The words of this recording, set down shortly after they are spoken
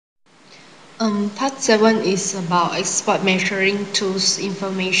Part 7 is about export measuring tools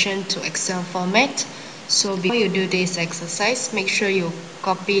information to Excel format. So before you do this exercise, make sure you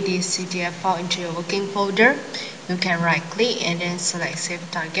copy this CTF file into your working folder. You can right click and then select Save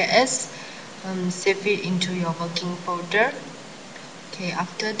Target As. Save it into your working folder. Okay,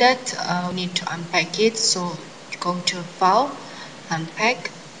 after that, we need to unpack it. So go to File, Unpack.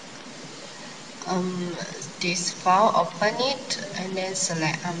 This file, open it and then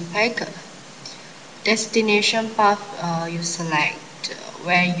select Unpack. Destination path, you select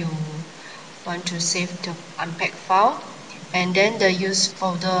where you want to save the unpacked file, and then the use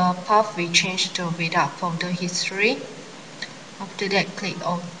folder path we change to without folder history. After that, click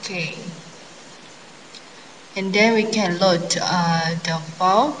OK, and then we can load the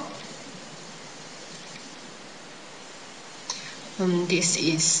file. This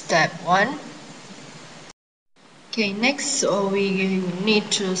is step 1. Okay, next we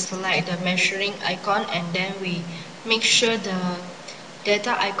need to select the measuring icon, and then we make sure the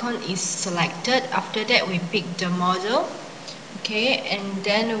data icon is selected. After that, we pick the model. Okay, and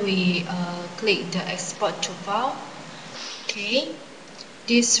then we click the export to file. Okay,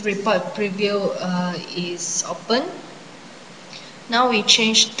 this report preview is open. Now we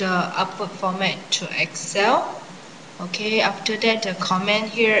change the output format to Excel. Okay, after that, the comment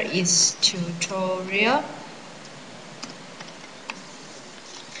here is tutorial.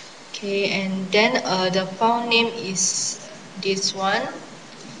 Okay, and then the file name is this one,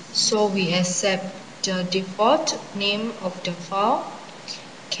 so we accept the default name of the file.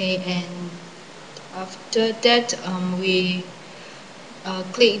 Okay, and after that we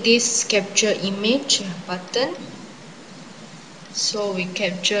click this capture image button, so we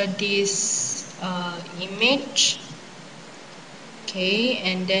capture this image. Okay,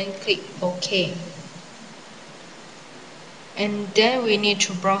 and then click OK. And then we need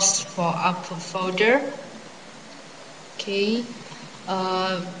to browse for output folder. Okay,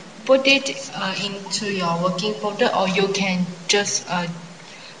 put it into your working folder, or you can just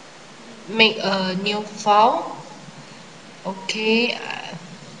make a new file. Okay,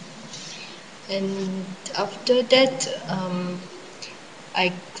 and after that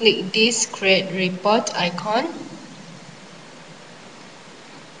I click this create report icon.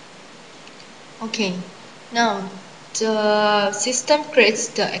 Okay, now the system creates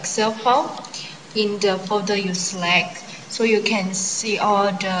the Excel file in the folder you select, so you can see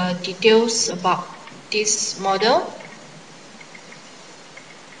all the details about this model.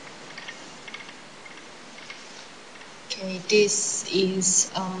 Okay, this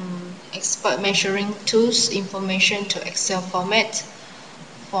is expert measuring tools information to Excel format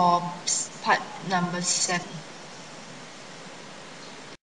for part number 7.